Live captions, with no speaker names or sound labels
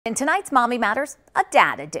In tonight's Mommy Matters, a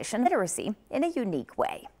dad edition, literacy in a unique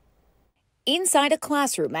way. Inside a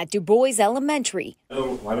classroom at Du Bois Elementary.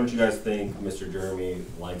 Why don't you guys think Mr. Jeremy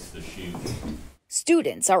likes to shoot?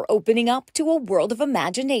 Students are opening up to a world of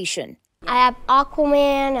imagination. I have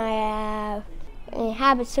Aquaman, I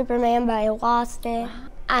have Superman, but I lost it.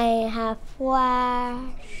 I have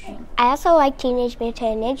Flash. I also like Teenage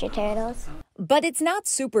Mutant Ninja Turtles. But it's not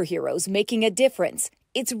superheroes making a difference.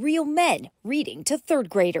 It's real men reading to third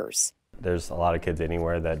graders. There's a lot of kids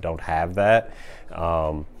anywhere that don't have that.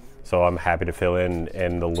 So I'm happy to fill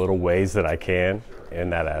in the little ways that I can in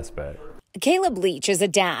that aspect. Caleb Leach is a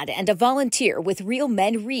dad and a volunteer with Real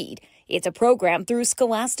Men Read. It's a program through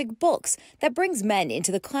Scholastic Books that brings men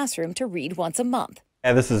into the classroom to read once a month.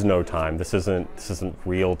 Yeah, this is no time. This isn't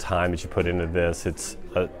real time that you put into this.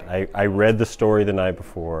 I read the story the night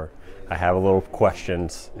before. I have a little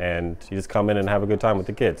questions, and you just come in and have a good time with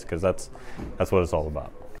the kids, because that's what it's all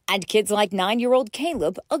about. And kids like 9-year-old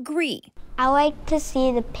Caleb agree. I like to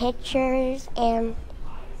see the pictures and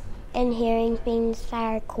hearing things that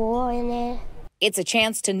are cool in it. It's a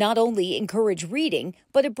chance to not only encourage reading,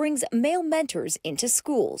 but it brings male mentors into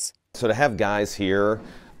schools. So to have guys here,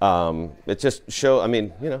 it just shows, we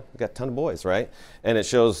got a ton of boys, right? And it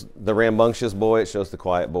shows the rambunctious boy, it shows the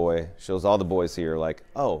quiet boy, it shows all the boys here like,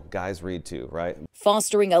 oh, guys read too, right?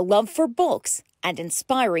 Fostering a love for books and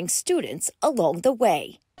inspiring students along the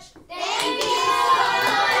way. Thank you!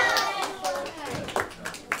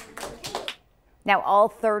 Now, all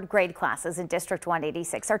third grade classes in District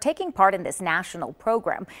 186 are taking part in this national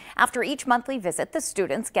program. After each monthly visit, the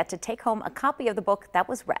students get to take home a copy of the book that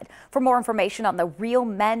was read. For more information on the Real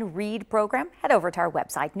Men Read program, head over to our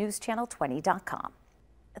website, newschannel20.com.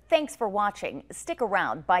 Thanks for watching. Stick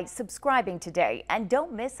around by subscribing today and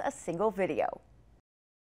don't miss a single video.